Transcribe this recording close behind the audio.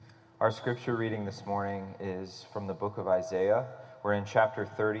Our scripture reading this morning is from the book of Isaiah. We're in chapter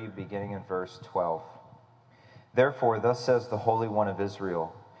 30, beginning in verse 12. Therefore, thus says the Holy One of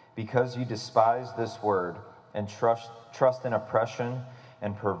Israel, because you despise this word and trust in oppression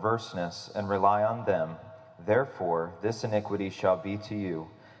and perverseness and rely on them, therefore this iniquity shall be to you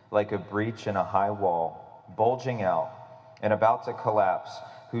like a breach in a high wall, bulging out and about to collapse,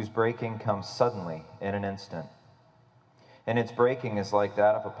 whose breaking comes suddenly in an instant. And its breaking is like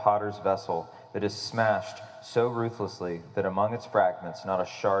that of a potter's vessel that is smashed so ruthlessly that among its fragments not a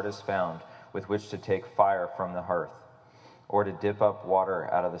shard is found with which to take fire from the hearth, or to dip up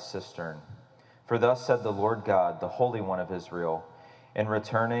water out of the cistern. For thus said the Lord God, the Holy One of Israel, in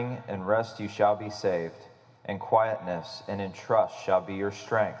returning and rest you shall be saved, and quietness and in trust shall be your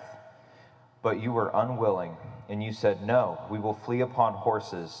strength. But you were unwilling, and you said, no, we will flee upon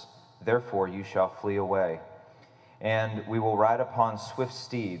horses, therefore you shall flee away. And we will ride upon swift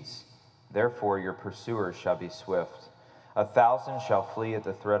steeds, therefore your pursuers shall be swift. 1,000 shall flee at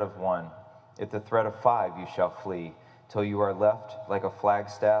the threat of one, at the threat of 5 you shall flee, till you are left like a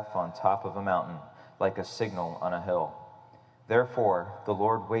flagstaff on top of a mountain, like a signal on a hill. Therefore the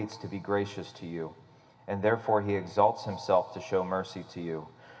Lord waits to be gracious to you, and therefore he exalts himself to show mercy to you.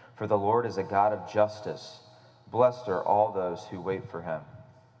 For the Lord is a God of justice. Blessed are all those who wait for him.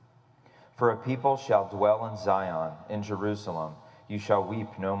 For a people shall dwell in Zion, in Jerusalem. You shall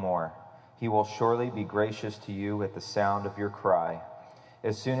weep no more. He will surely be gracious to you at the sound of your cry.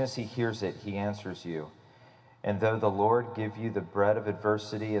 As soon as he hears it, he answers you. And though the Lord give you the bread of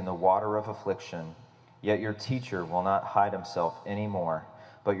adversity and the water of affliction, yet your teacher will not hide himself any more,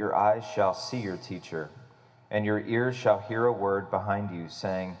 but your eyes shall see your teacher, and your ears shall hear a word behind you,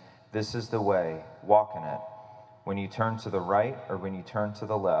 saying, this is the way, walk in it, when you turn to the right or when you turn to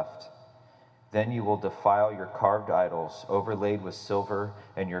the left. Then you will defile your carved idols, overlaid with silver,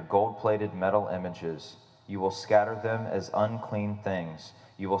 and your gold-plated metal images. You will scatter them as unclean things.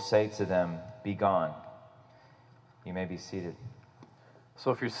 You will say to them, be gone. You may be seated.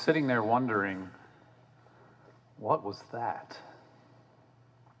 So if you're sitting there wondering, what was that?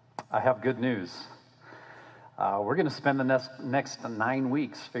 I have good news. We're going to spend the next 9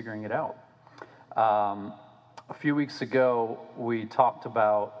 weeks figuring it out. A few weeks ago, we talked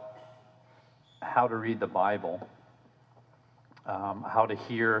about how to read the Bible, how to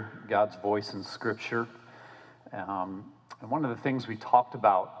hear God's voice in Scripture. And one of the things we talked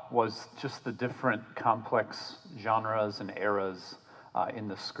about was just the different complex genres and eras in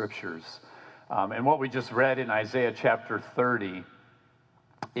the Scriptures. And what we just read in Isaiah chapter 30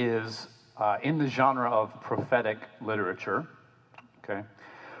 is in the genre of prophetic literature, okay?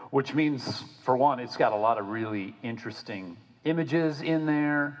 Which means, for one, it's got a lot of really interesting images in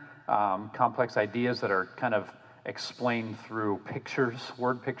there, complex ideas that are kind of explained through pictures,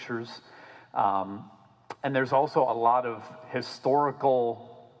 word pictures. And there's also a lot of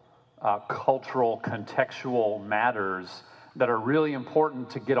historical, cultural, contextual matters that are really important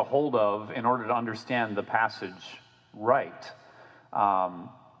to get a hold of in order to understand the passage right.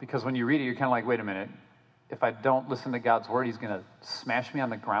 Because when you read it, you're kind of like, wait a minute, if I don't listen to God's word, he's going to smash me on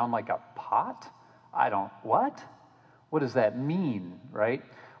the ground like a pot? What? What does that mean, right?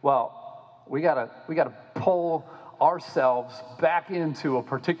 Well, we gotta pull ourselves back into a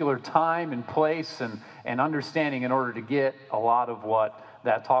particular time and place and understanding in order to get a lot of what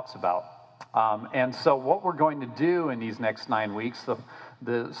that talks about. And so what we're going to do in these next 9 weeks,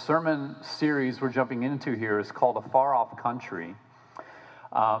 the sermon series we're jumping into here is called A Far Off Country.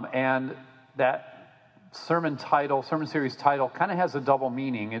 And that sermon series title kind of has a double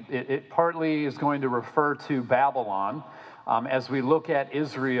meaning. It partly is going to refer to Babylon as we look at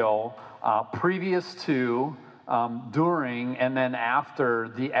Israel previous to, during, and then after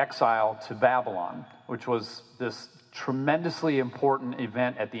the exile to Babylon, which was this tremendously important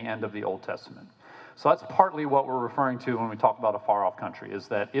event at the end of the Old Testament. So that's partly what we're referring to when we talk about a far-off country, is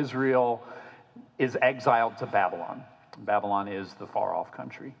that Israel is exiled to Babylon. Babylon is the far-off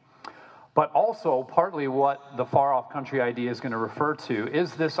country. But also, partly what the far-off country idea is going to refer to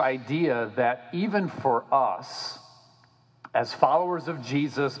is this idea that even for us, as followers of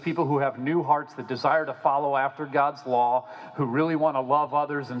Jesus, people who have new hearts that desire to follow after God's law, who really want to love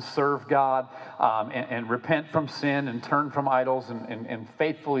others and serve God, and repent from sin and turn from idols and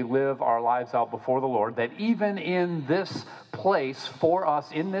faithfully live our lives out before the Lord, that even in this place for us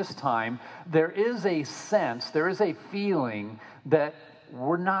in this time, there is a sense, there is a feeling that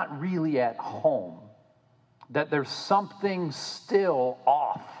we're not really at home, that there's something still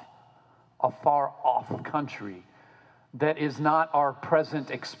off, a far off country that is not our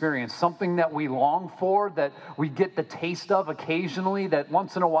present experience, something that we long for, that we get the taste of occasionally, that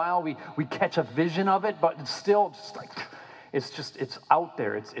once in a while we catch a vision of it, but it's still just like, it's out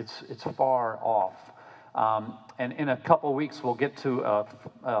there, it's far off. And in a couple of weeks, we'll get to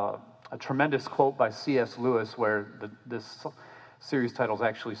a tremendous quote by C.S. Lewis, where this series title is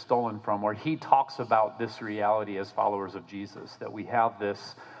actually stolen from, where he talks about this reality as followers of Jesus, that we have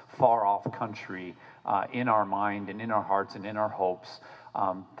this far-off country in our mind and in our hearts and in our hopes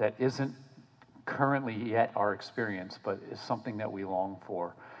that isn't currently yet our experience, but is something that we long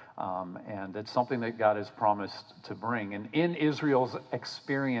for. And it's something that God has promised to bring. And in Israel's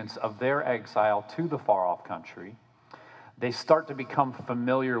experience of their exile to the far-off country, they start to become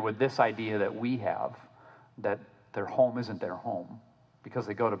familiar with this idea that we have, that their home isn't their home, because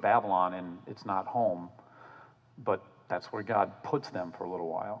they go to Babylon and it's not home, but that's where God puts them for a little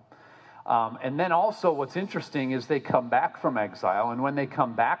while. And then also what's interesting is they come back from exile, and when they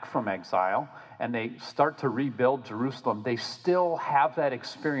come back from exile and they start to rebuild Jerusalem, they still have that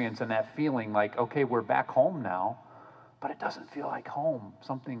experience and that feeling like, okay, we're back home now, but it doesn't feel like home.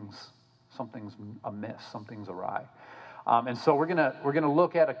 Something's amiss, something's awry. And so we're gonna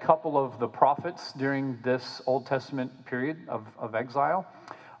look at a couple of the prophets during this Old Testament period of exile.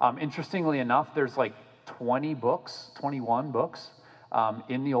 Interestingly enough, there's like 21 books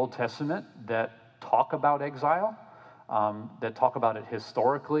in the Old Testament that talk about exile, that talk about it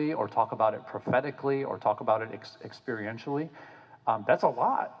historically, or talk about it prophetically, or talk about it experientially. That's a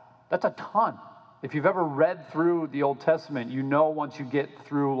lot. That's a ton. If you've ever read through the Old Testament, you know once you get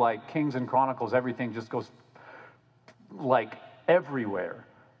through like Kings and Chronicles, everything just goes like everywhere,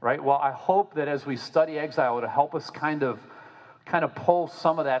 right? Well, I hope that as we study exile, it'll help us kind of pull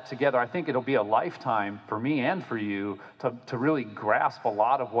some of that together. I think it'll be a lifetime for me and for you to really grasp a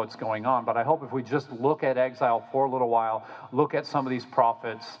lot of what's going on. But I hope if we just look at exile for a little while, look at some of these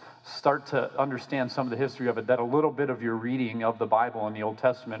prophets, start to understand some of the history of it, that a little bit of your reading of the Bible in the Old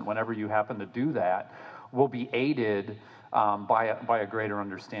Testament, whenever you happen to do that, will be aided by a greater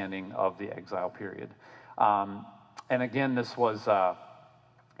understanding of the exile period. And again, this was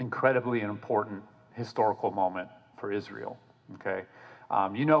incredibly important historical moment for Israel. Okay,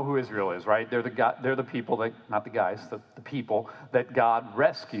 you know who Israel is, right? They're the people that, not the guys, the people that God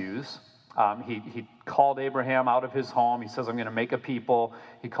rescues. He called Abraham out of his home. He says, "I'm going to make a people."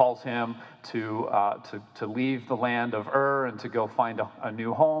 He calls him to leave the land of Ur and to go find a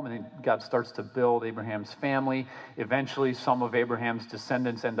new home. And then God starts to build Abraham's family. Eventually, some of Abraham's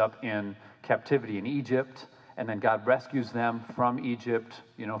descendants end up in captivity in Egypt. And then God rescues them from Egypt,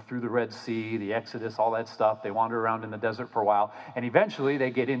 through the Red Sea, the Exodus, all that stuff. They wander around in the desert for a while. And eventually they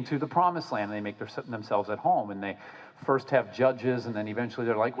get into the Promised Land. And they make themselves at home. And they first have judges. And then eventually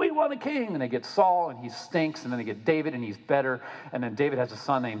they're like, we want a king. And they get Saul, and he stinks. And then they get David, and he's better. And then David has a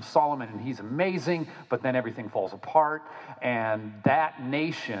son named Solomon, and he's amazing. But then everything falls apart. And that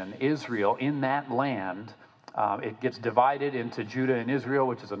nation, Israel, in that land, it gets divided into Judah and Israel,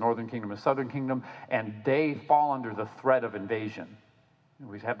 which is a northern kingdom and a southern kingdom, and they fall under the threat of invasion.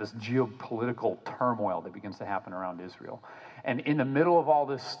 We have this geopolitical turmoil that begins to happen around Israel. And in the middle of all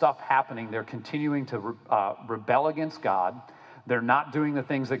this stuff happening, they're continuing to rebel against God. They're not doing the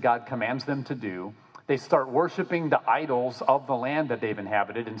things that God commands them to do. They start worshiping the idols of the land that they've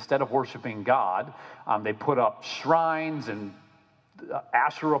inhabited instead of worshiping God. They put up shrines and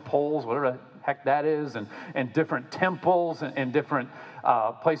Asherah poles, whatever the heck that is, and different temples and different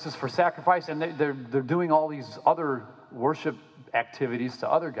places for sacrifice, and they're doing all these other worship activities to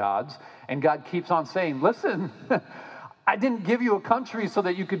other gods, and God keeps on saying, listen, I didn't give you a country so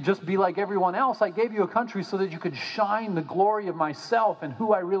that you could just be like everyone else. I gave you a country so that you could shine the glory of myself and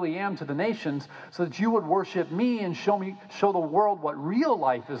who I really am to the nations, so that you would worship me and show the world what real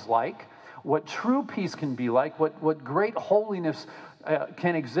life is like, what true peace can be like, what great holiness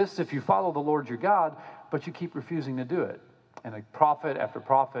can exist if you follow the Lord your God, but you keep refusing to do it. And a prophet after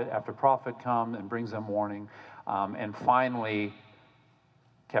prophet after prophet comes and brings them warning. And finally,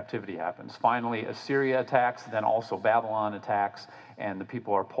 captivity happens. Finally, Assyria attacks, then also Babylon attacks, and the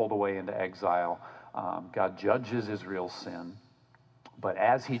people are pulled away into exile. God judges Israel's sin. But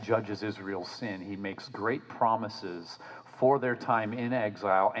as he judges Israel's sin, he makes great promises for their time in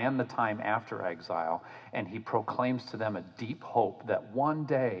exile and the time after exile. And he proclaims to them a deep hope that one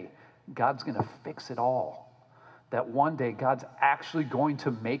day God's going to fix it all. That one day God's actually going to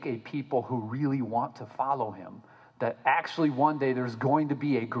make a people who really want to follow him. That actually one day there's going to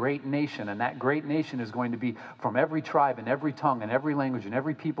be a great nation, and that great nation is going to be from every tribe and every tongue and every language and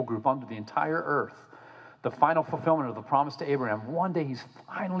every people group under the entire earth. The final fulfillment of the promise to Abraham. One day he's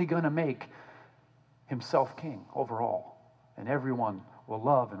finally going to make himself king over all, and everyone will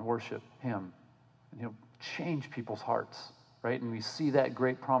love and worship him, and he'll change people's hearts, right? And we see that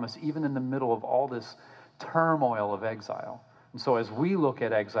great promise even in the middle of all this turmoil of exile. And so as we look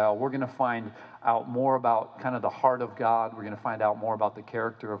at exile, we're going to find out more about kind of the heart of God. We're going to find out more about the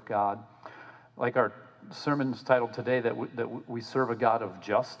character of God. Like our sermon's titled today, that we serve a God of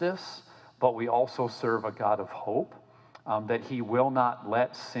justice, but we also serve a God of hope, that he will not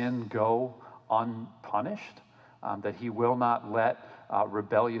let sin go unpunished, that he will not let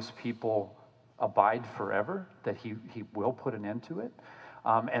rebellious people abide forever, that he will put an end to it.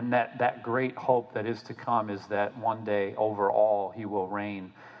 And that great hope that is to come is that one day over all he will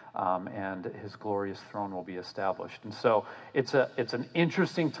reign, and his glorious throne will be established. And so it's an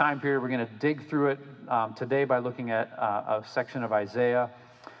interesting time period. We're going to dig through it today by looking at a section of Isaiah.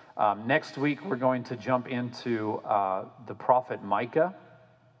 Next week we're going to jump into the prophet Micah,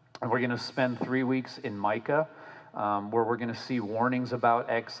 and we're going to spend 3 weeks in Micah, where we're going to see warnings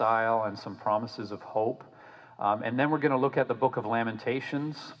about exile and some promises of hope. And then we're going to look at the book of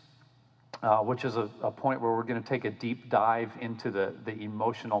Lamentations, which is a point where we're going to take a deep dive into the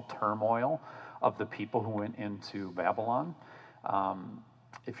emotional turmoil of the people who went into Babylon.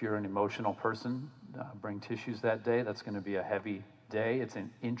 If you're an emotional person, bring tissues that day. That's going to be a heavy day. It's an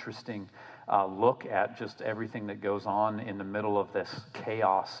interesting look at just everything that goes on in the middle of this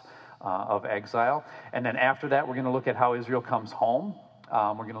chaos of exile. And then after that, we're going to look at how Israel comes home.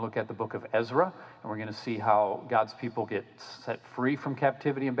 We're going to look at the book of Ezra, and we're going to see how God's people get set free from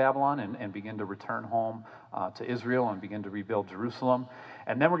captivity in Babylon and begin to return home to Israel and begin to rebuild Jerusalem.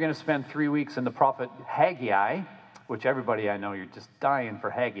 And then we're going to spend 3 weeks in the prophet Haggai, which everybody, I know you're just dying for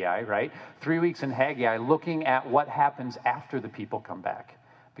Haggai, right? 3 weeks in Haggai, looking at what happens after the people come back,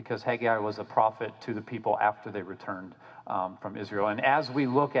 because Haggai was a prophet to the people after they returned from Israel. And as we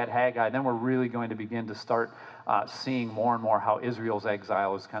look at Haggai, then we're really going to begin to start seeing more and more how Israel's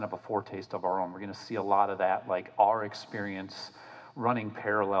exile is kind of a foretaste of our own. We're going to see a lot of that, like our experience running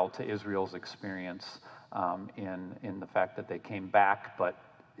parallel to Israel's experience in the fact that they came back, but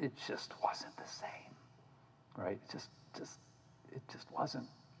it just wasn't the same, right? It just wasn't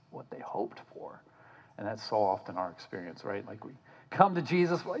what they hoped for. And that's so often our experience, right? Like we come to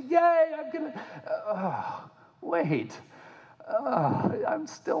Jesus, like, yay, I'm going to, wait, I'm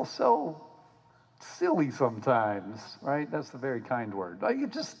still so silly sometimes, right? That's the very kind word. Like,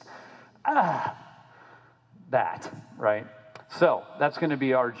 it just, that, right? So that's going to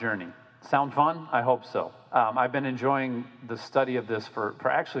be our journey. Sound fun? I hope so. I've been enjoying the study of this for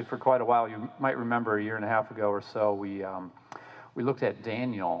quite a while. You might remember a year and a half ago or so, we looked at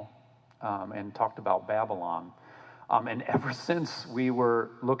Daniel and talked about Babylon. And ever since we were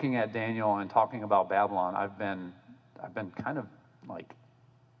looking at Daniel and talking about Babylon, I've been kind of like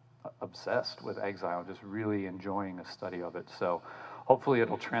obsessed with exile, just really enjoying the study of it. So hopefully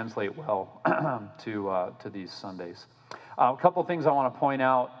it'll translate well to these Sundays. A couple things I want to point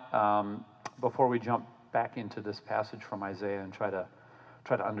out before we jump back into this passage from Isaiah and try to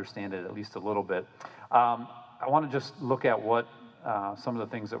understand it at least a little bit. I want to just look at what some of the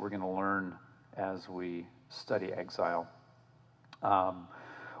things that we're going to learn as we study exile.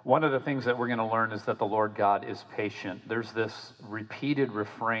 One of the things that we're going to learn is that the Lord God is patient. There's this repeated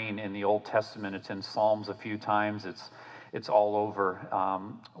refrain in the Old Testament. It's in Psalms a few times. It's all over,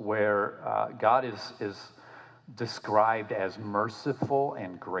 where God is described as merciful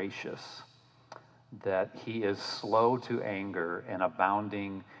and gracious, that he is slow to anger and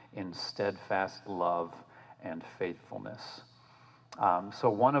abounding in steadfast love and faithfulness. So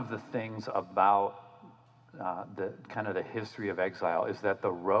one of the things about the history of exile is that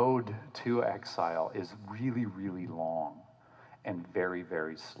the road to exile is really, really long and very,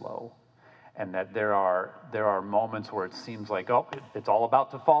 very slow. And that there are moments where it seems like, it's all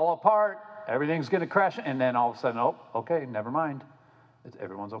about to fall apart. Everything's going to crash. And then all of a sudden, okay, never mind.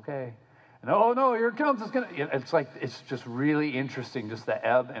 Everyone's okay. And oh no, here it comes. It's like, it's just really interesting, just the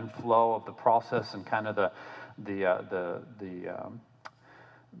ebb and flow of the process and kind of the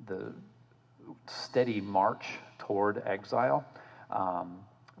steady march toward exile.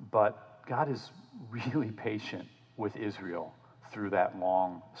 But God is really patient with Israel through that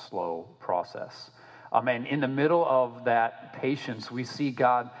long, slow process. And in the middle of that patience, we see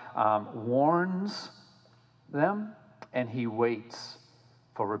God warns them and he waits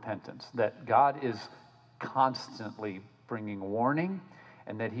for repentance. That God is constantly bringing warning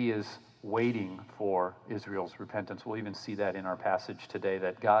and that he is waiting for Israel's repentance. We'll even see that in our passage today,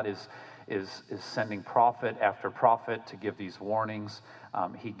 that God is sending prophet after prophet to give these warnings.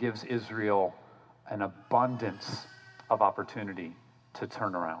 He gives Israel an abundance of opportunity to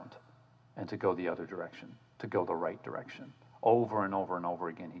turn around and to go the other direction, to go the right direction. Over and over and over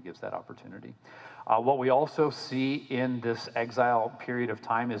again, he gives that opportunity. What we also see in this exile period of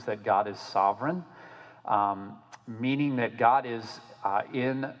time is that God is sovereign, meaning that God is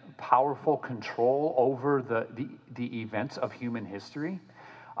in powerful control over the events of human history.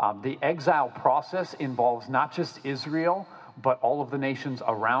 The exile process involves not just Israel, but all of the nations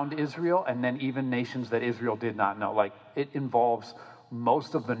around Israel, and then even nations that Israel did not know. Like, it involves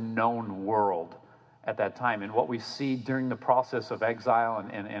most of the known world at that time. And what we see during the process of exile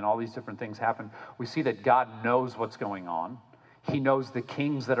and all these different things happen, we see that God knows what's going on. He knows the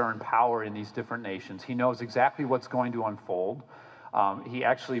kings that are in power in these different nations. He knows exactly what's going to unfold. He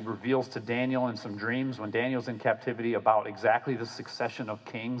actually reveals to Daniel in some dreams when Daniel's in captivity about exactly the succession of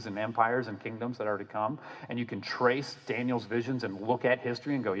kings and empires and kingdoms that are to come. And you can trace Daniel's visions and look at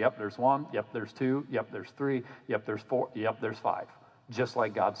history and go, yep, there's one, yep, there's two, yep, there's three, yep, there's four, yep, there's five. Just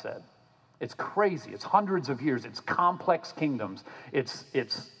like God said. It's crazy. It's hundreds of years. It's complex kingdoms. It's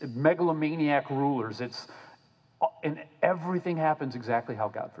megalomaniac rulers. And everything happens exactly how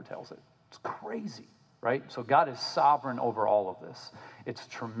God foretells it. It's crazy, right? So God is sovereign over all of this. It's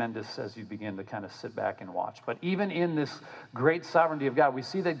tremendous as you begin to kind of sit back and watch. But even in this great sovereignty of God, we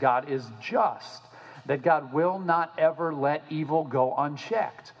see that God is just, that God will not ever let evil go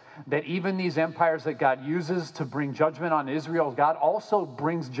unchecked. That even these empires that God uses to bring judgment on Israel, God also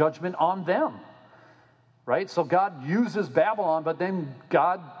brings judgment on them, right? So God uses Babylon, but then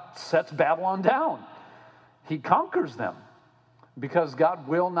God sets Babylon down. He conquers them because God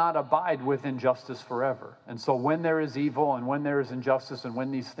will not abide with injustice forever. And so when there is evil and when there is injustice and when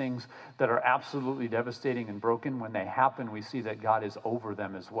these things that are absolutely devastating and broken, when they happen, we see that God is over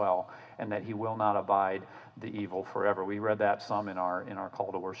them as well and that he will not abide the evil forever. We read that some in our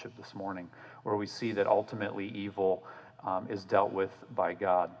call to worship this morning, where we see that ultimately evil is dealt with by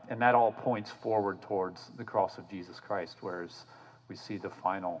God. And that all points forward towards the cross of Jesus Christ, whereas we see the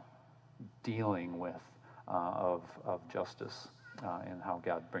final dealing with of justice and how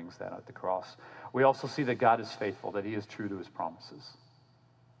God brings that at the cross. We also see that God is faithful, that he is true to his promises.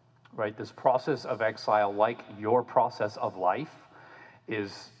 Right? This process of exile, like your process of life,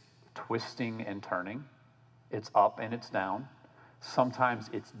 is twisting and turning. It's up and it's down. Sometimes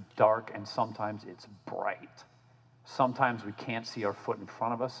it's dark and sometimes it's bright. Sometimes we can't see our foot in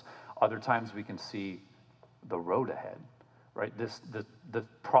front of us. Other times we can see the road ahead. Right? The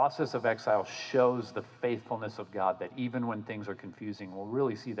process of exile shows the faithfulness of God, that even when things are confusing, we'll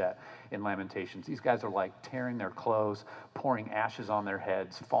really see that in Lamentations. These guys are like tearing their clothes, pouring ashes on their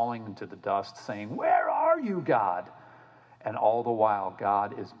heads, falling into the dust, saying, "Where are you, God?" And all the while,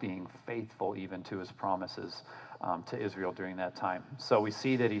 God is being faithful even to his promises to Israel during that time. So we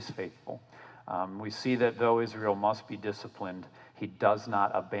see that he's faithful. We see that though Israel must be disciplined, he does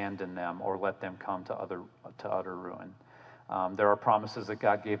not abandon them or let them come to utter ruin. There are promises that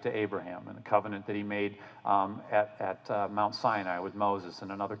God gave to Abraham and a covenant that he made at Mount Sinai with Moses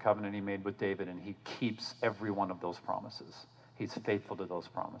and another covenant he made with David, and he keeps every one of those promises. He's faithful to those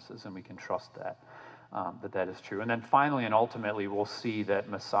promises, and we can trust that that is true. And then finally and ultimately, we'll see that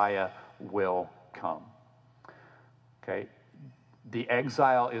Messiah will come. Okay? The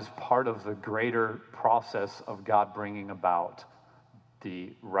exile is part of the greater process of God bringing about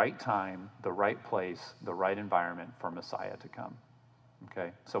the right time, the right place, the right environment for Messiah to come.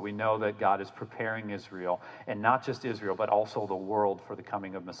 Okay? So we know that God is preparing Israel, and not just Israel, but also the world for the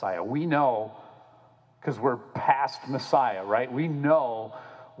coming of Messiah. We know, because we're past Messiah, right? We know,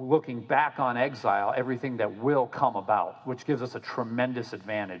 looking back on exile, everything that will come about, which gives us a tremendous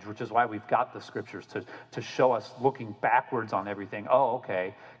advantage, which is why we've got the scriptures to show us, looking backwards on everything. Oh,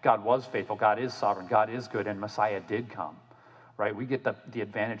 okay, God was faithful, God is sovereign, God is good, and Messiah did come. Right? We get the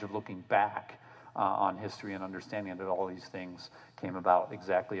advantage of looking back on history and understanding that all these things came about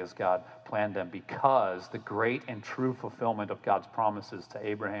exactly as God planned them, because the great and true fulfillment of God's promises to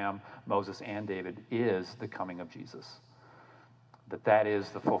Abraham, Moses, and David is the coming of Jesus. That is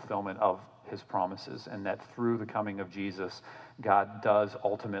the fulfillment of his promises, and that through the coming of Jesus, God does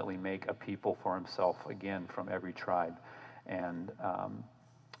ultimately make a people for himself again from every tribe and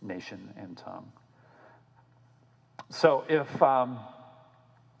nation and tongue. So if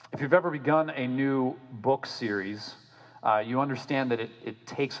you've ever begun a new book series, you understand that it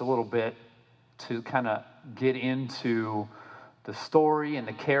takes a little bit to kind of get into the story and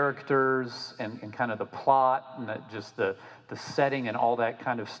the characters and kind of the plot and just the setting and all that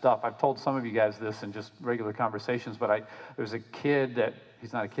kind of stuff. I've told some of you guys this in just regular conversations, but there's a kid that,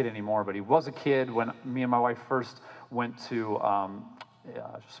 he's not a kid anymore, but he was a kid when me and my wife first went to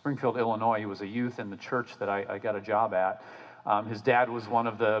Springfield, Illinois. He was a youth in the church that I got a job at. His dad was one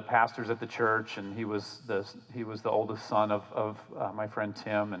of the pastors at the church, and he was the oldest son of my friend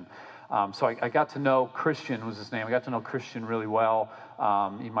Tim. And so I got to know Christian was his name. I got to know Christian really well.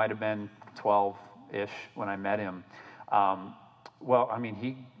 He might have been 12-ish when I met him. Well, I mean,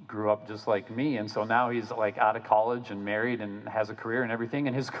 he grew up just like me, and so now he's like out of college and married and has a career and everything.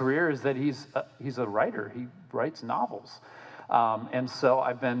 And his career is that he's a writer. He writes novels. And so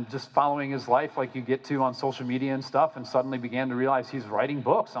I've been just following his life like you get to on social media and stuff, and suddenly began to realize he's writing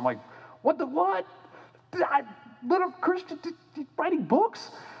books. I'm like, what? Little Christian writing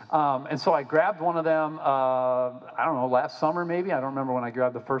books? And so I grabbed one of them, I don't know, last summer maybe. I don't remember when I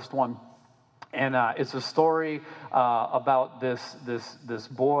grabbed the first one. And it's a story about this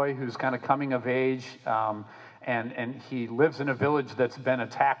boy who's kind of coming of age, and he lives in a village that's been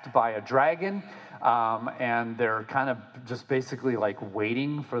attacked by a dragon, and they're kind of just basically like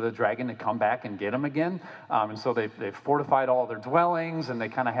waiting for the dragon to come back and get him again. And so they've fortified all their dwellings, and they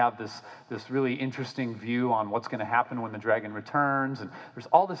kind of have this really interesting view on what's going to happen when the dragon returns. And there's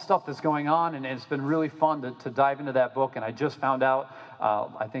all this stuff that's going on, and it's been really fun to dive into that book. And I just found out,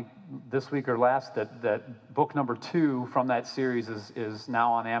 I think this week or last, that book number 2 from that series is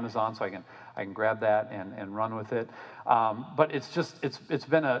now on Amazon, so I can grab that and run with it. But it's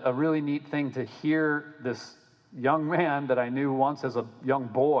been a really neat thing to hear this young man that I knew once as a young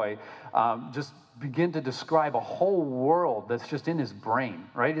boy just begin to describe a whole world that's just in his brain,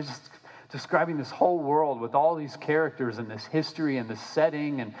 right? It's just describing this whole world with all these characters and this history and this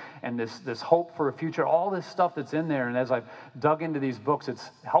setting and this hope for a future, all this stuff that's in there. And as I've dug into these books, it's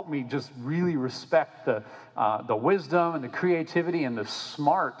helped me just really respect the wisdom and the creativity and the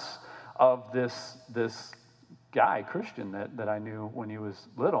smarts of this guy, Christian, that I knew when he was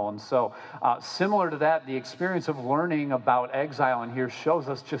little. And so similar to that, the experience of learning about exile in here shows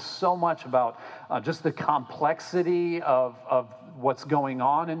us just so much about just the complexity of what's going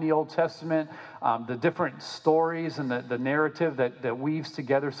on in the Old Testament, the different stories and the narrative that weaves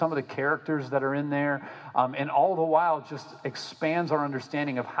together, some of the characters that are in there, and all the while just expands our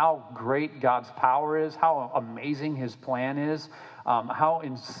understanding of how great God's power is, how amazing his plan is, how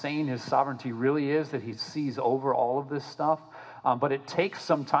insane his sovereignty really is, that he sees over all of this stuff. But it takes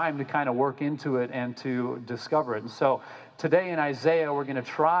some time to kind of work into it and to discover it. And so today in Isaiah, we're going to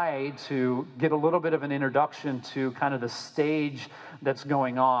try to get a little bit of an introduction to kind of the stage that's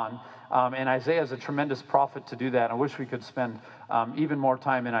going on. And Isaiah is a tremendous prophet to do that. I wish we could spend even more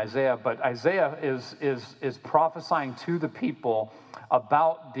time in Isaiah. But Isaiah is prophesying to the people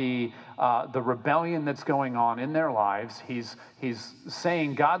about the rebellion that's going on in their lives. He's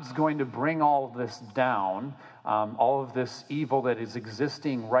saying God's going to bring all of this down, all of this evil that is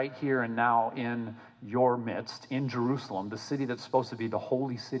existing right here and now in your midst, in Jerusalem, the city that's supposed to be the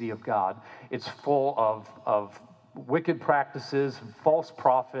holy city of God. It's full of wicked practices, false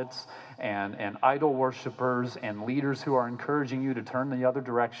prophets, and idol worshipers, and leaders who are encouraging you to turn the other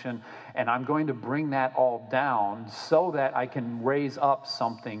direction. And I'm going to bring that all down so that I can raise up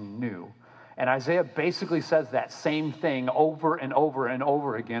something new. And Isaiah basically says that same thing over and over and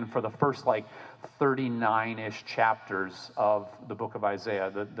over again for the first 39-ish chapters of the book of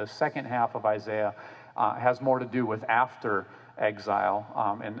Isaiah. The second half of Isaiah has more to do with after exile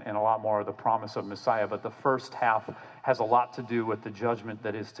and a lot more of the promise of Messiah. But the first half has a lot to do with the judgment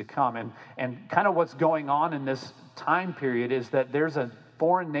that is to come. And kind of what's going on in this time period is that there's a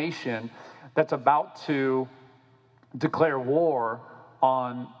foreign nation that's about to declare war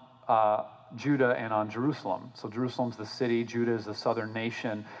on Judah and on Jerusalem. So Jerusalem's the city, Judah is the southern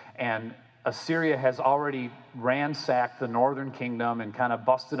nation, and Assyria has already ransacked the northern kingdom and kind of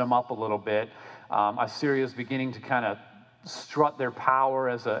busted them up a little bit. Assyria is beginning to kind of strut their power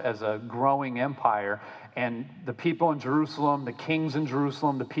as a growing empire, and the people in Jerusalem, the kings in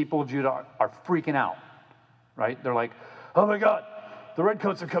Jerusalem, the people of Judah are freaking out, right? They're like, oh my God, the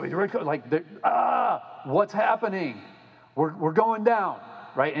redcoats are coming, what's happening? We're going down,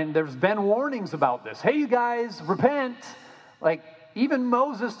 right? And there's been warnings about this. Hey, you guys, repent. Even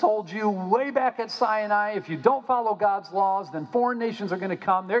Moses told you way back at Sinai, if you don't follow God's laws, then foreign nations are going to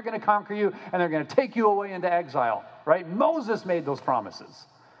come, they're going to conquer you, and they're going to take you away into exile, right? Moses made those promises,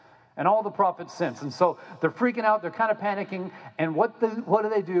 and all the prophets since. And so they're freaking out, they're kind of panicking, and what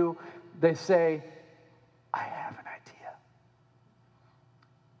do? They say, I have an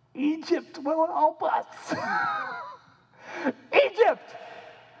idea. Egypt will help us. Egypt!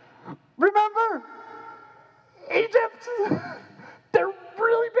 Remember? Egypt! They're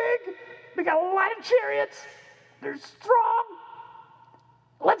really big. They got a lot of chariots. They're strong.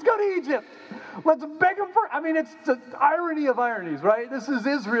 Let's go to Egypt. Let's beg them for, it's the irony of ironies, right? This is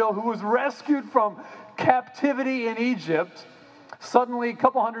Israel who was rescued from captivity in Egypt. Suddenly, a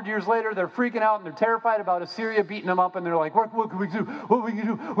couple hundred years later, they're freaking out and they're terrified about Assyria beating them up, and they're like, what can we do? What can we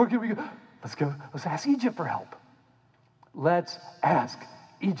do? Where can we go? Let's ask Egypt for help. Let's ask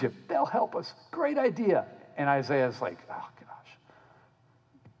Egypt. They'll help us. Great idea. And Isaiah's like, oh,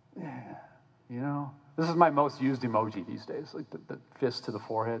 gosh. Yeah, this is my most used emoji these days, like the fist to the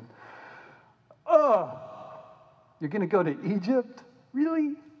forehead. Oh, you're going to go to Egypt?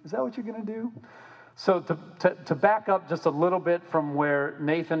 Really? Is that what you're going to do? So to back up just a little bit from where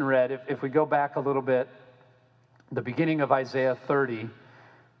Nathan read, if we go back a little bit, the beginning of Isaiah 30,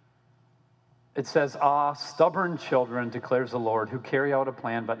 it says, "Ah, stubborn children, declares the Lord, who carry out a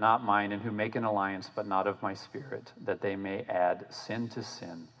plan but not mine, and who make an alliance but not of my spirit, that they may add sin to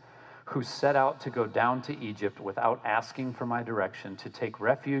sin, who set out to go down to Egypt without asking for my direction, to take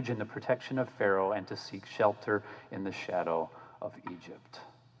refuge in the protection of Pharaoh, and to seek shelter in the shadow of Egypt."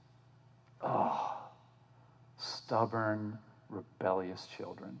 Oh, stubborn, rebellious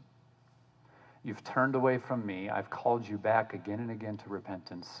children. You've turned away from me. I've called you back again and again to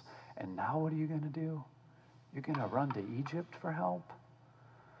repentance. And now what are you going to do? You're going to run to Egypt for help?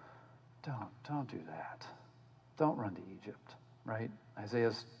 Don't do that. Don't run to Egypt, right?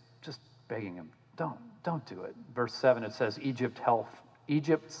 Isaiah's just begging him, don't do it. Verse 7, it says, Egypt's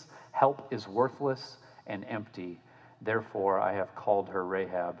help is worthless and empty. Therefore, I have called her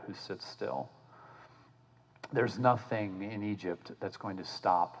Rahab, who sits still. There's nothing in Egypt that's going to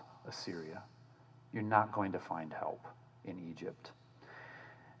stop Assyria. You're not going to find help in Egypt.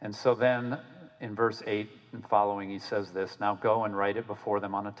 And so then in verse 8 and following, he says this, "Now go and write it before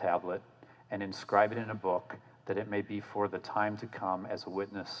them on a tablet and inscribe it in a book, that it may be for the time to come as a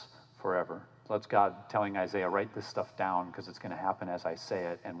witness forever." So that's God telling Isaiah, write this stuff down because it's going to happen as I say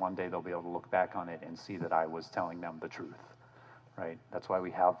it, and one day they'll be able to look back on it and see that I was telling them the truth, right? That's why we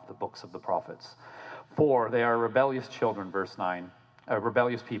have the books of the prophets. "For they are rebellious children," verse 9,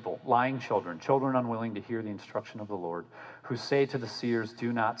 "rebellious people, lying children, children unwilling to hear the instruction of the Lord, who say to the seers,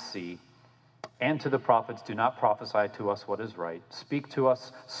 do not see, and to the prophets, do not prophesy to us what is right. Speak to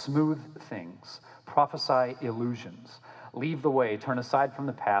us smooth things, prophesy illusions. Leave the way, turn aside from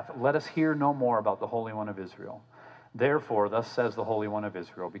the path. Let us hear no more about the Holy One of Israel. Therefore, thus says the Holy One of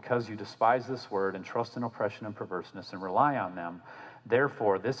Israel, because you despise this word and trust in oppression and perverseness and rely on them,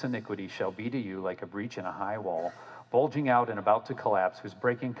 therefore this iniquity shall be to you like a breach in a high wall, bulging out and about to collapse, whose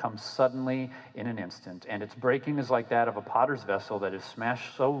breaking comes suddenly in an instant. And its breaking is like that of a potter's vessel that is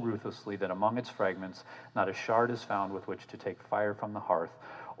smashed so ruthlessly that among its fragments not a shard is found with which to take fire from the hearth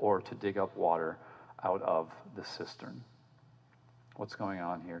or to dig up water out of the cistern." What's going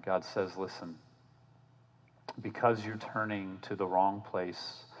on here? God says, listen, because you're turning to the wrong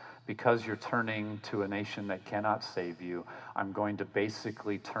place, because you're turning to a nation that cannot save you, I'm going to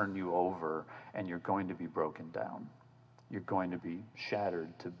basically turn you over and you're going to be broken down. You're going to be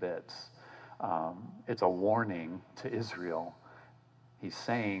shattered to bits. It's a warning to Israel. He's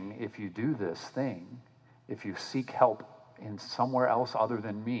saying, if you do this thing, if you seek help in somewhere else other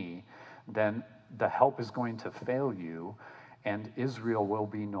than me, then the help is going to fail you and Israel will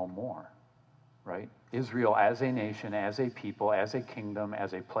be no more, right? Israel as a nation, as a people, as a kingdom,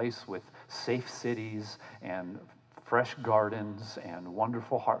 as a place with safe cities and fresh gardens and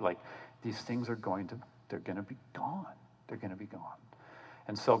wonderful heart, like these things they're going to be gone. They're going to be gone.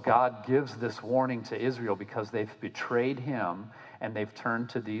 And so God gives this warning to Israel because they've betrayed him and they've turned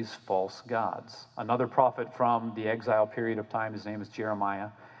to these false gods. Another prophet from the exile period of time, his name is Jeremiah.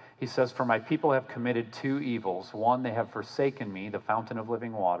 He says, "For my people have committed two evils. One, they have forsaken me, the fountain of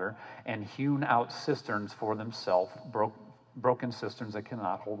living water, and hewn out cisterns for themselves, broken cisterns that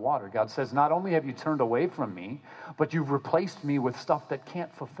cannot hold water." God says, not only have you turned away from me, but you've replaced me with stuff that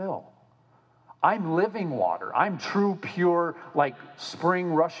can't fulfill. I'm living water. I'm true, pure, like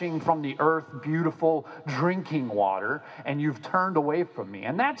spring rushing from the earth, beautiful drinking water, and you've turned away from me.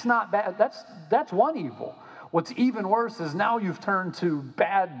 And that's not bad. That's one evil. What's even worse is now you've turned to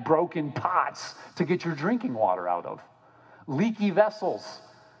bad, broken pots to get your drinking water out of. Leaky vessels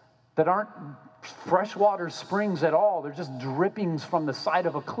that aren't freshwater springs at all. They're just drippings from the side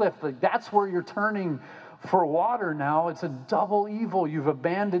of a cliff. Like, that's where you're turning for water now. It's a double evil. You've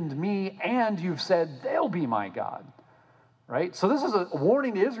abandoned me and you've said, they'll be my God. Right? So this is a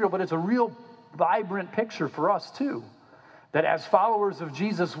warning to Israel, but it's a real vibrant picture for us too. That as followers of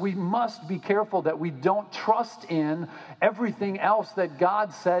Jesus, we must be careful that we don't trust in everything else that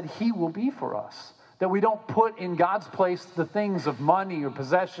God said he will be for us. That we don't put in God's place the things of money or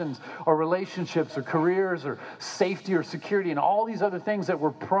possessions or relationships or careers or safety or security and all these other things that we're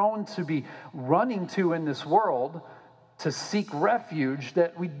prone to be running to in this world to seek refuge,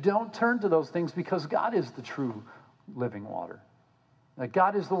 that we don't turn to those things because God is the true living water. That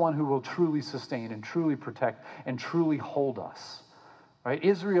God is the one who will truly sustain and truly protect and truly hold us. Right?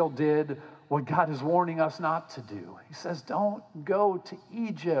 Israel did what God is warning us not to do. He says, don't go to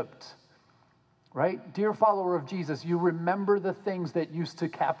Egypt. Right? Dear follower of Jesus, you remember the things that used to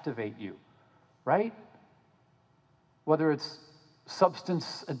captivate you, right? Whether it's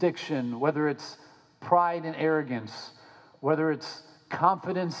substance addiction, whether it's pride and arrogance, whether it's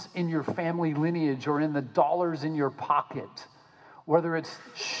confidence in your family lineage or in the dollars in your pocket, whether it's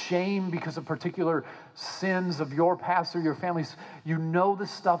shame because of particular sins of your past or your family's, you know the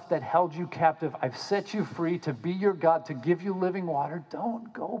stuff that held you captive. I've set you free to be your God, to give you living water.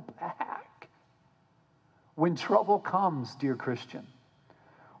 Don't go back. When trouble comes, dear Christian,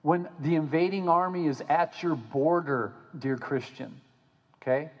 when the invading army is at your border, dear Christian,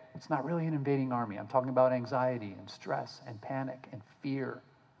 okay? It's not really an invading army. I'm talking about anxiety and stress and panic and fear.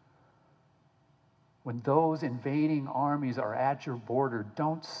 When those invading armies are at your border,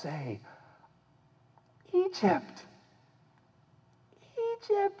 don't say, Egypt,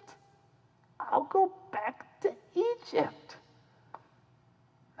 Egypt, I'll go back to Egypt.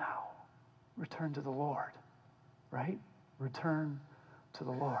 No, return to the Lord. Right? Return to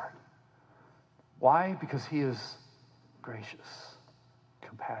the Lord. Why? Because he is gracious,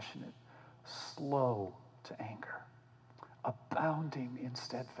 compassionate, slow to anger, abounding in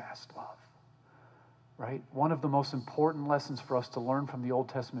steadfast love. Right? One of the most important lessons for us to learn from the Old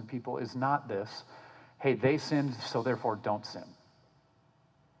Testament people is not this, hey, they sinned, so therefore don't sin.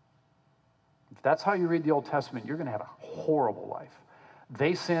 If that's how you read the Old Testament, you're going to have a horrible life.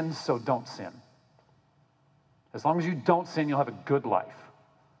 They sinned, so don't sin. As long as you don't sin, you'll have a good life.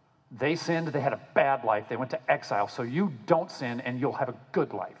 They sinned, they had a bad life. They went to exile. So you don't sin and you'll have a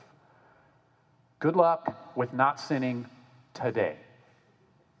good life. Good luck with not sinning today.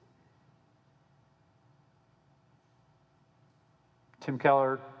 Tim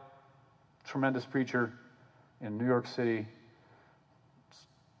Keller, tremendous preacher in New York City.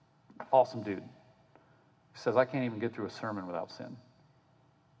 Awesome dude. He says, I can't even get through a sermon without sin.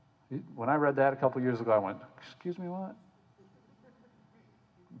 When I read that a couple years ago, I went, excuse me, what?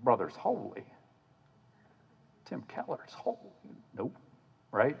 Brother's holy. Tim Keller's holy. Nope.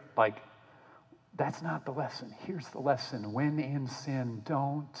 Right? Like, that's not the lesson. Here's the lesson. When in sin,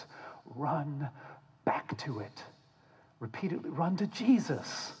 don't run back to it. Repeatedly run to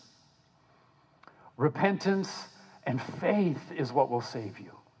Jesus. Repentance and faith is what will save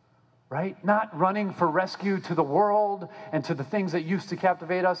you. Right? Not running for rescue to the world and to the things that used to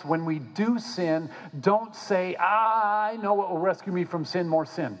captivate us. When we do sin, don't say, I know what will rescue me from sin, more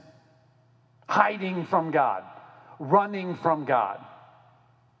sin. Hiding from God. Running from God.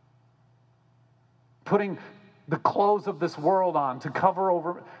 Putting the clothes of this world on to cover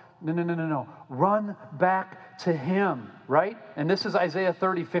over. No. Run back to him, right? And this is Isaiah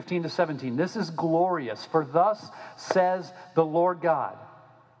 30, 15 to 17. This is glorious. For thus says the Lord God.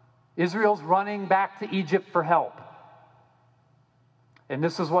 Israel's running back to Egypt for help. And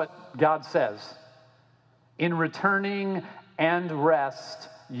this is what God says. In returning and rest,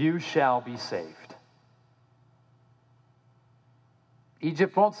 you shall be saved.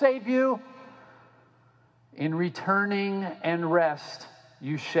 Egypt won't save you. In returning and rest,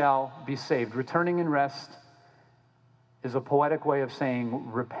 you shall be saved. Returning and rest is a poetic way of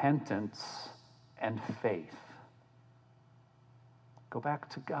saying repentance and faith. Go back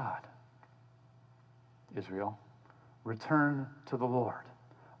to God, Israel. Return to the Lord.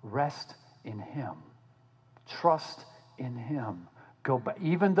 Rest in him. Trust in him. Go back.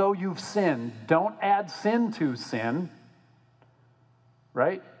 Even though you've sinned, don't add sin to sin.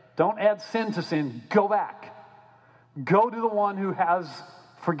 Right? Don't add sin to sin. Go back. Go to the one who has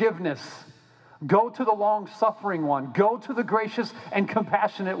forgiveness. Go to the long-suffering one. Go to the gracious and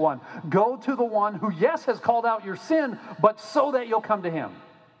compassionate one. Go to the one who, yes, has called out your sin, but so that you'll come to him.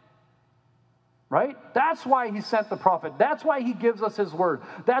 Right? That's why he sent the prophet. That's why he gives us his word.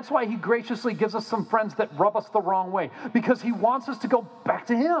 That's why he graciously gives us some friends that rub us the wrong way. Because he wants us to go back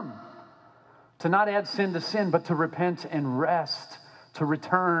to him. To not add sin to sin, but to repent and rest. To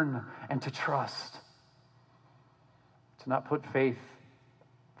return and to trust. To not put faith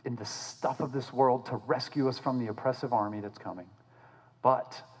in the stuff of this world to rescue us from the oppressive army that's coming,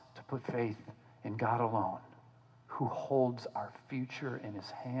 but to put faith in God alone, who holds our future in his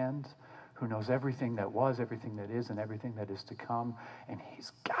hand, who knows everything that was, everything that is, and everything that is to come, and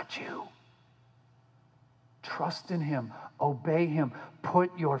he's got you. Trust in him. Obey him.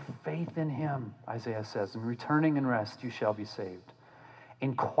 Put your faith in him, Isaiah says. In returning and rest, you shall be saved.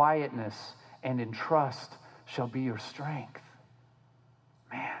 In quietness and in trust shall be your strength.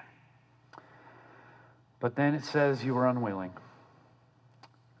 Man. But then it says you were unwilling.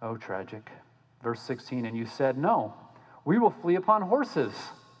 Oh, tragic. Verse 16, and you said, no, we will flee upon horses.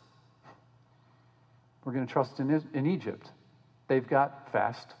 We're going to trust in Egypt. They've got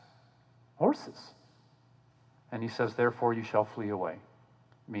fast horses. And he says, therefore you shall flee away,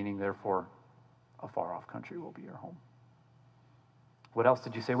 meaning therefore a far-off country will be your home. What else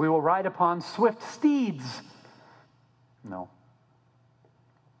did you say? We will ride upon swift steeds. No.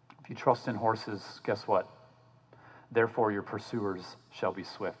 If you trust in horses, guess what? Therefore your pursuers shall be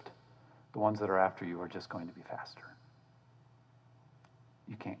swift. The ones that are after you are just going to be faster.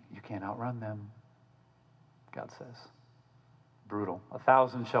 You can't outrun them, God says. Brutal.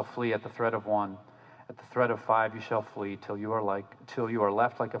 1,000 shall flee at the threat of one. At the threat of 5 you shall flee till you are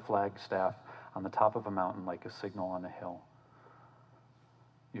left like a flagstaff on the top of a mountain, like a signal on a hill.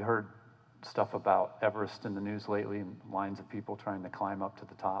 You heard stuff about Everest in the news lately, and lines of people trying to climb up to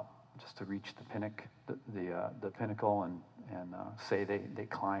the top just to reach the pinnacle and say they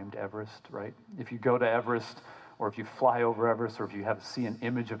climbed Everest, right? If you go to Everest, or if you fly over Everest, or if you see an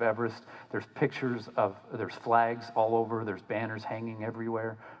image of Everest, there's there's flags all over, there's banners hanging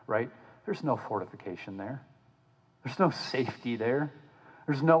everywhere, right? There's no fortification there. There's no safety there.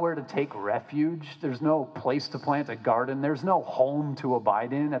 There's nowhere to take refuge. There's no place to plant a garden. There's no home to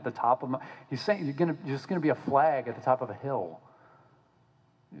abide in at the top of he's saying you're just going to be a flag at the top of a hill.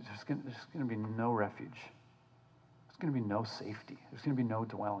 There's going to be no refuge. There's going to be no safety. There's going to be no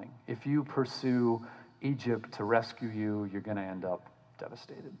dwelling. If you pursue Egypt to rescue you, you're going to end up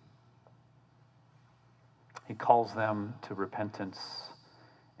devastated. He calls them to repentance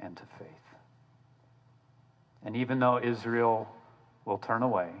and to faith. And even though Israel will turn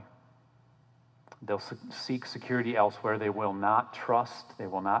away, they'll seek security elsewhere. They will not trust. They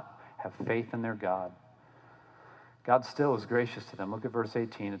will not have faith in their God. God still is gracious to them. Look at verse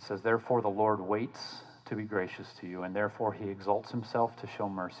 18. It says, therefore the Lord waits to be gracious to you, and therefore he exalts himself to show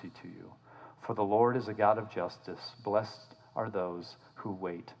mercy to you. For the Lord is a God of justice. Blessed are those who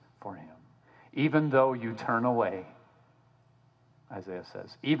wait for him. Even though you turn away, Isaiah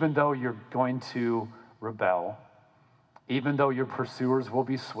says, even though you're going to rebel, even though your pursuers will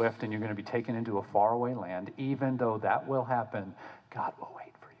be swift and you're going to be taken into a faraway land, even though that will happen, God will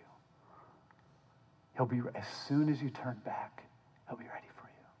wait for you. He'll be, as soon as you turn back, he'll be ready for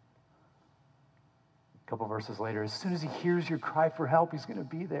you. A couple verses later, as soon as he hears your cry for help, he's going to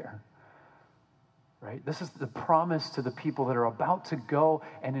be there. Right? This is the promise to the people that are about to go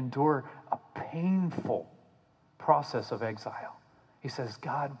and endure a painful process of exile. He says,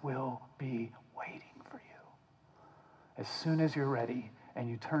 God will be waiting for you. As soon as you're ready and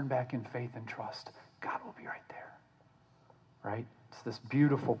you turn back in faith and trust, God will be right there. Right? It's this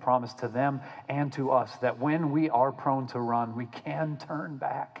beautiful promise to them and to us that when we are prone to run, we can turn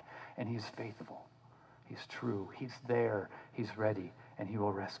back, and he's faithful. He's true. He's there. He's ready, and he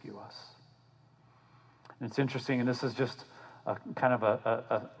will rescue us. And it's interesting, and this is just a kind of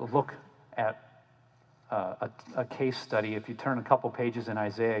a look at a case study. If you turn a couple pages in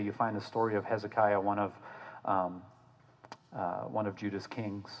Isaiah, you find the story of Hezekiah, one of Judah's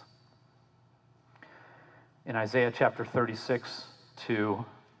kings. In Isaiah chapter 36 to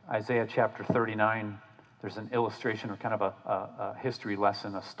Isaiah chapter 39, there's an illustration or kind of a history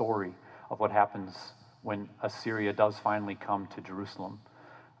lesson, a story of what happens when Assyria does finally come to Jerusalem.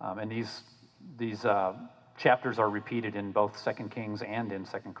 And these chapters are repeated in both 2 Kings and in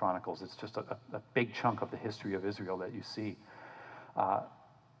 2 Chronicles. It's just a big chunk of the history of Israel that you see.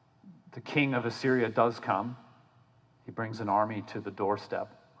 The king of Assyria does come. He brings an army to the doorstep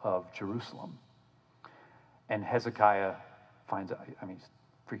of Jerusalem. And Hezekiah finds out, he's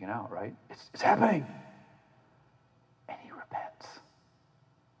freaking out, right? It's happening. And he repents.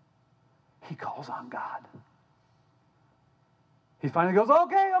 He calls on God. He finally goes,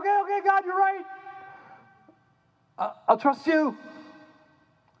 okay, God, you're right. I'll trust you.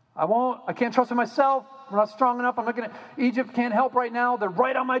 I can't trust in myself. We're not strong enough. Egypt can't help right now. They're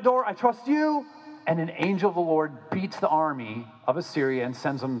right on my door. I trust you. And an angel of the Lord beats the army of Assyria and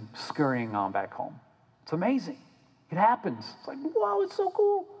sends them scurrying on back home. It's amazing. It happens. It's like, wow, it's so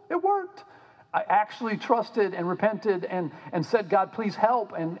cool. It worked. I actually trusted and repented and said, God, please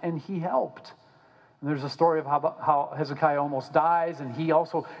help. And he helped. And there's a story of how Hezekiah almost dies, and he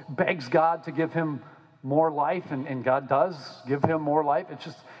also begs God to give him more life, and God does give him more life. It's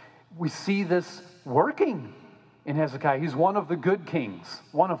just, we see this working in Hezekiah. He's one of the good kings,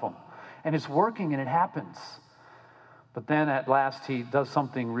 one of them. And it's working and it happens. But then at last he does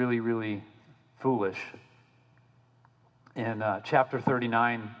something really, really foolish. In chapter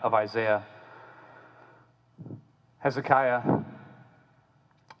 39 of Isaiah, Hezekiah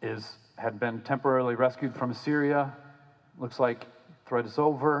had been temporarily rescued from Assyria. Looks like threat is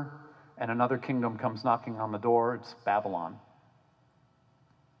over, and another kingdom comes knocking on the door. It's Babylon.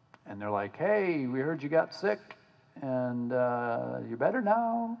 And they're like, hey, we heard you got sick, and you're better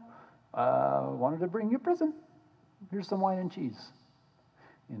now. Wanted to bring you prison. Here's some wine and cheese.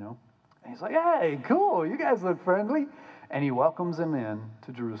 And he's like, hey, cool, you guys look friendly. And he welcomes them in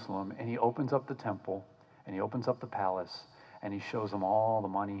to Jerusalem, and he opens up the temple, and he opens up the palace, and he shows them all the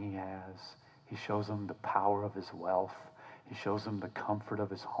money he has. He shows them the power of his wealth. He shows them the comfort of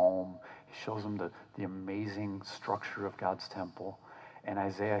his home. He shows them the amazing structure of God's temple. And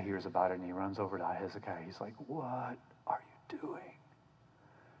Isaiah hears about it, and he runs over to Hezekiah. He's like, what are you doing?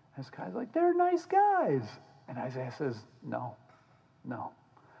 Hezekiah's like, they're nice guys. And Isaiah says, no.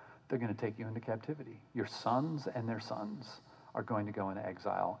 They're going to take you into captivity. Your sons and their sons are going to go into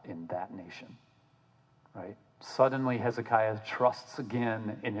exile in that nation, right? Suddenly, Hezekiah trusts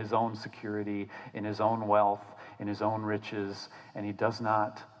again in his own security, in his own wealth, in his own riches, and he's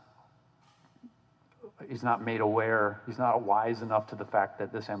not made aware, he's not wise enough to the fact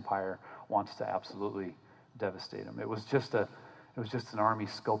that this empire wants to absolutely devastate him. It was just an army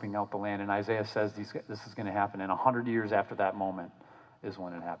scoping out the land, and Isaiah says this is going to happen, and 100 years after that moment is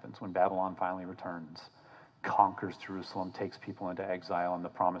when it happens, when Babylon finally returns, conquers Jerusalem, takes people into exile, and the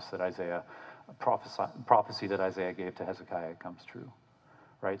prophecy that Isaiah gave to Hezekiah comes true,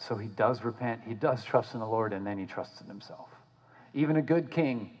 right? So he does repent, he does trust in the Lord, and then he trusts in himself. Even a good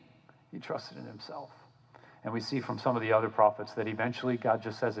king, he trusted in himself. And we see from some of the other prophets that eventually God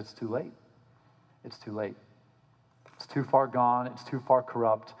just says it's too late. It's too late. It's too far gone, it's too far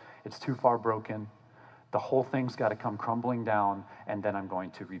corrupt, it's too far broken. The whole thing's got to come crumbling down, and then I'm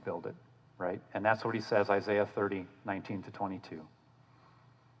going to rebuild it, right? And that's what he says, Isaiah 30, 19 to 22.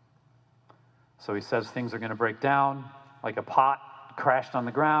 So he says things are going to break down like a pot crashed on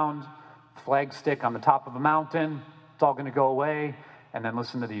the ground, flag stick on the top of a mountain. It's all going to go away. And then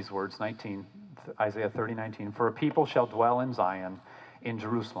listen to these words, Isaiah 30, 19. For a people shall dwell in Zion, in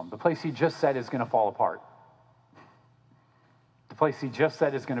Jerusalem. The place he just said is going to fall apart. The place he just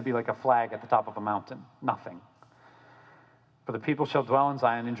said is going to be like a flag at the top of a mountain. Nothing. For the people shall dwell in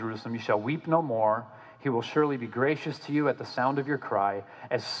Zion, in Jerusalem. You shall weep no more. He will surely be gracious to you at the sound of your cry.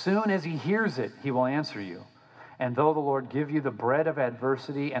 As soon as he hears it, he will answer you. And though the Lord give you the bread of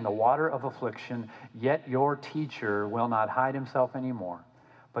adversity and the water of affliction, yet your teacher will not hide himself anymore,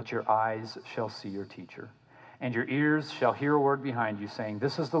 but your eyes shall see your teacher. And your ears shall hear a word behind you saying,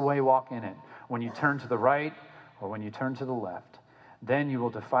 this is the way, walk in it. When you turn to the right or when you turn to the left. Then you will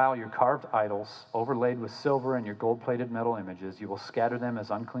defile your carved idols, overlaid with silver, and your gold-plated metal images. You will scatter them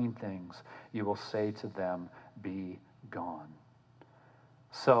as unclean things. You will say to them, be gone.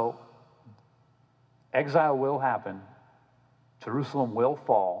 So, exile will happen. Jerusalem will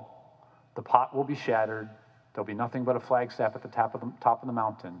fall. The pot will be shattered. There'll be nothing but a flagstaff at the top of the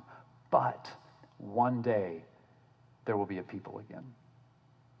mountain. But one day, there will be a people again.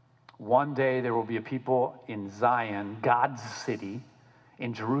 One day, there will be a people in Zion, God's city,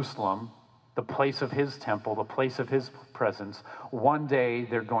 in Jerusalem, the place of his temple, the place of his presence. One day,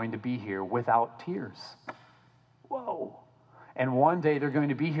 they're going to be here without tears. Whoa. And one day, they're going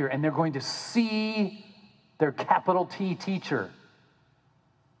to be here, and they're going to see their capital T teacher.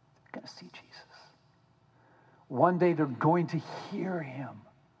 They're going to see Jesus. One day, they're going to hear him.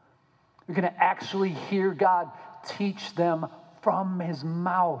 They're going to actually hear God teach them from his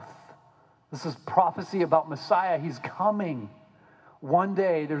mouth. This is prophecy about Messiah. He's coming. One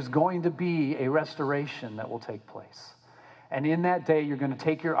day, there's going to be a restoration that will take place. And in that day, you're going to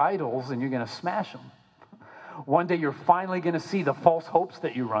take your idols and you're going to smash them. One day, you're finally going to see the false hopes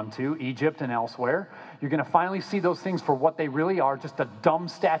that you run to, Egypt and elsewhere. You're going to finally see those things for what they really are, just a dumb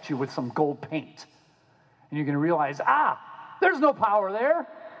statue with some gold paint. And you're going to realize, there's no power there.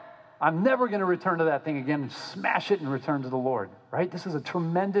 I'm never going to return to that thing again and smash it and return to the Lord, right? This is a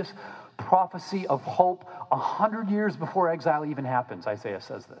tremendous prophecy of hope 100 years before exile even happens. Isaiah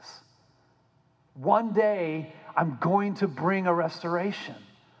says this. One day, I'm going to bring a restoration.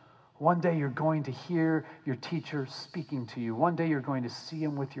 One day, you're going to hear your teacher speaking to you. One day, you're going to see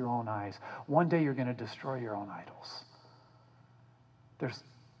him with your own eyes. One day, you're going to destroy your own idols. There's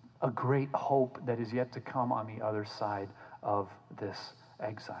a great hope that is yet to come on the other side of this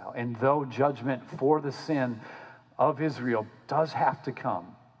exile. And though judgment for the sin of Israel does have to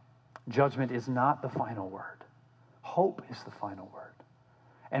come, judgment is not the final word. Hope is the final word.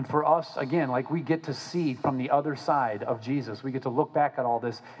 And for us, again, like we get to see from the other side of Jesus, we get to look back at all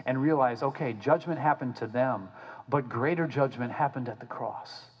this and realize, okay, judgment happened to them, but greater judgment happened at the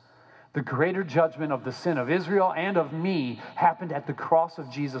cross. The greater judgment of the sin of Israel and of me happened at the cross of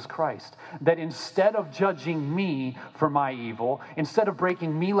Jesus Christ. That instead of judging me for my evil, instead of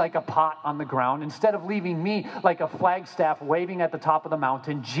breaking me like a pot on the ground, instead of leaving me like a flagstaff waving at the top of the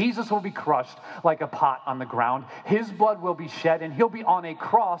mountain, Jesus will be crushed like a pot on the ground. His blood will be shed, and he'll be on a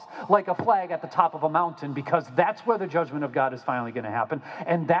cross like a flag at the top of a mountain, because that's where the judgment of God is finally going to happen.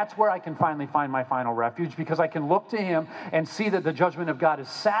 And that's where I can finally find my final refuge, because I can look to him and see that the judgment of God is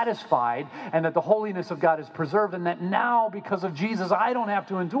satisfied, and that the holiness of God is preserved, and that now, because of Jesus, I don't have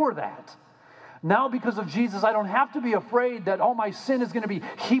to endure that. Now, because of Jesus, I don't have to be afraid that all my sin is going to be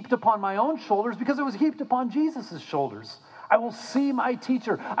heaped upon my own shoulders, because it was heaped upon Jesus' shoulders. I will see my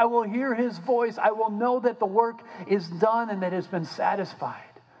teacher. I will hear his voice. I will know that the work is done and that it's been satisfied.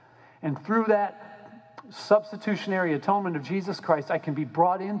 And through that substitutionary atonement of Jesus Christ, I can be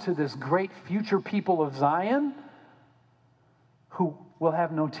brought into this great future people of Zion who will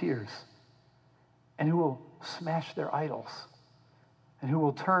have no tears, and who will smash their idols, and who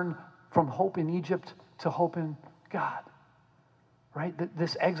will turn from hope in Egypt to hope in God. Right?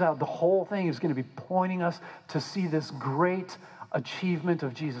 This exile, the whole thing is going to be pointing us to see this great achievement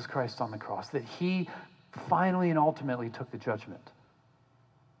of Jesus Christ on the cross, that he finally and ultimately took the judgment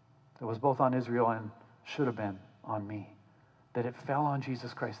that was both on Israel and should have been on me, that it fell on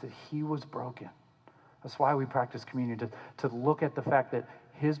Jesus Christ, that he was broken. That's why we practice communion, to look at the fact that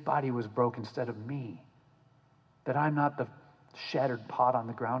his body was broken instead of me, that I'm not the shattered pot on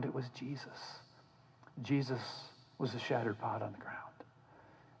the ground. It was Jesus. Jesus was the shattered pot on the ground.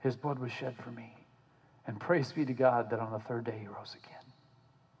 His blood was shed for me. And praise be to God that on the third day he rose again.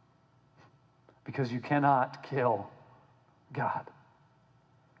 Because you cannot kill God.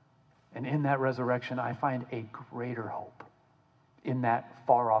 And in that resurrection, I find a greater hope in that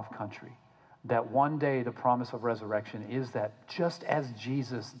far-off country. That one day the promise of resurrection is that just as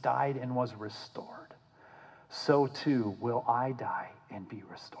Jesus died and was restored, so too will I die and be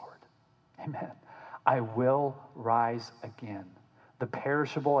restored. Amen. I will rise again. The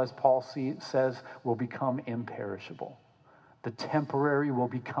perishable, as Paul says, will become imperishable. The temporary will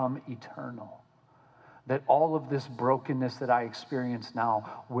become eternal. That all of this brokenness that I experience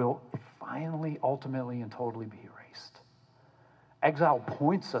now will finally, ultimately, and totally be erased. Exile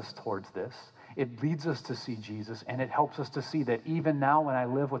points us towards this. It leads us to see Jesus, and it helps us to see that even now when I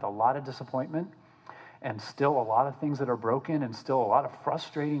live with a lot of disappointment and still a lot of things that are broken and still a lot of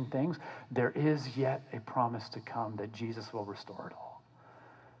frustrating things, there is yet a promise to come that Jesus will restore it all.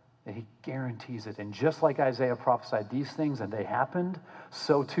 That he guarantees it. And just like Isaiah prophesied these things and they happened,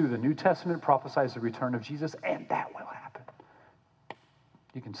 so too the New Testament prophesies the return of Jesus, and that will happen.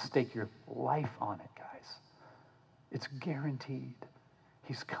 You can stake your life on it, guys. It's guaranteed.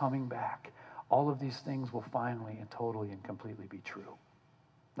 He's coming back. All of these things will finally and totally and completely be true.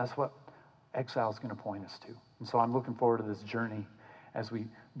 That's what exile is going to point us to. And so I'm looking forward to this journey as we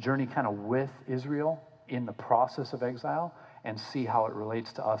journey kind of with Israel in the process of exile and see how it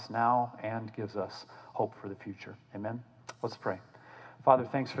relates to us now and gives us hope for the future. Amen? Let's pray. Father,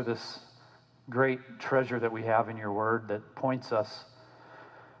 thanks for this great treasure that we have in your word that points us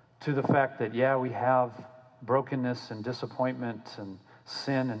to the fact that, yeah, we have brokenness and disappointment and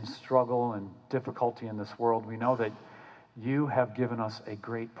sin and struggle and difficulty in this world. We know that you have given us a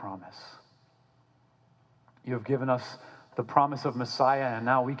great promise. You have given us the promise of Messiah, and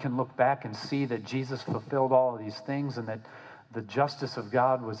now we can look back and see that Jesus fulfilled all of these things and that the justice of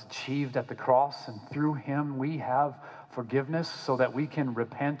God was achieved at the cross, and through him we have forgiveness so that we can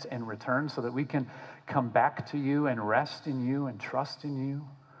repent and return, so that we can come back to you and rest in you and trust in you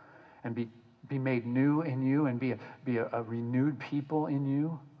and be made new in you and be a renewed people in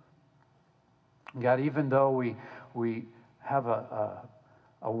you. God, even though we have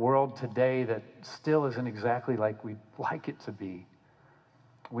a world today that still isn't exactly like we'd like it to be,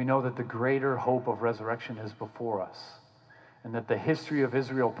 we know that the greater hope of resurrection is before us, and that the history of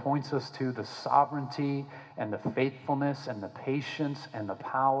Israel points us to the sovereignty and the faithfulness and the patience and the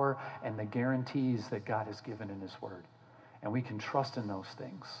power and the guarantees that God has given in his word. And we can trust in those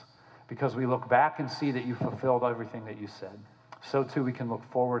things because we look back and see that you fulfilled everything that you said. So too we can look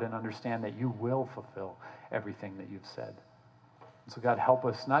forward and understand that you will fulfill everything that you've said. So God, help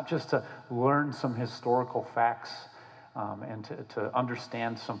us not just to learn some historical facts and to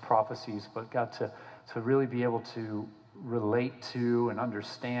understand some prophecies, but God, to really be able to relate to and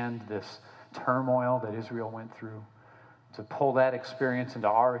understand this turmoil that Israel went through, to pull that experience into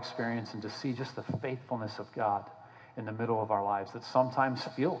our experience and to see just the faithfulness of God in the middle of our lives that sometimes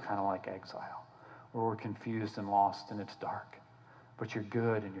feel kind of like exile, where we're confused and lost and it's dark. But you're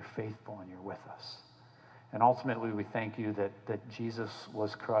good and you're faithful and you're with us. And ultimately, we thank you that Jesus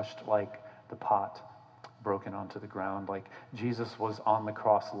was crushed like the pot broken onto the ground, like Jesus was on the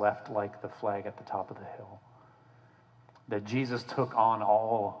cross left like the flag at the top of the hill. That Jesus took on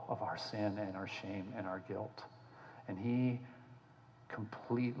all of our sin and our shame and our guilt. And he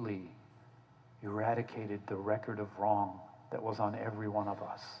completely eradicated the record of wrong that was on every one of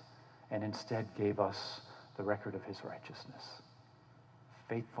us, and instead gave us the record of his righteousness.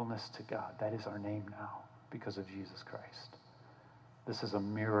 Faithfulness to God, that is our name now because of Jesus Christ. This is a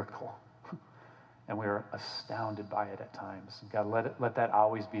miracle, and we are astounded by it at times. And God, let that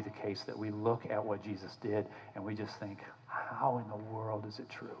always be the case, that we look at what Jesus did and we just think, how in the world is it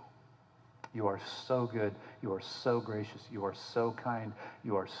true? You are so good. You are so gracious. You are so kind.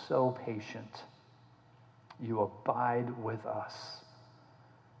 You are so patient. You abide with us.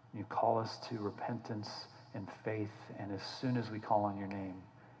 You call us to repentance and faith, and as soon as we call on your name,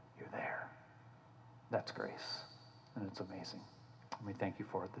 you're there. That's grace, and it's amazing. And we thank you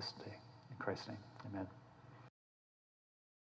for it this day. In Christ's name, amen.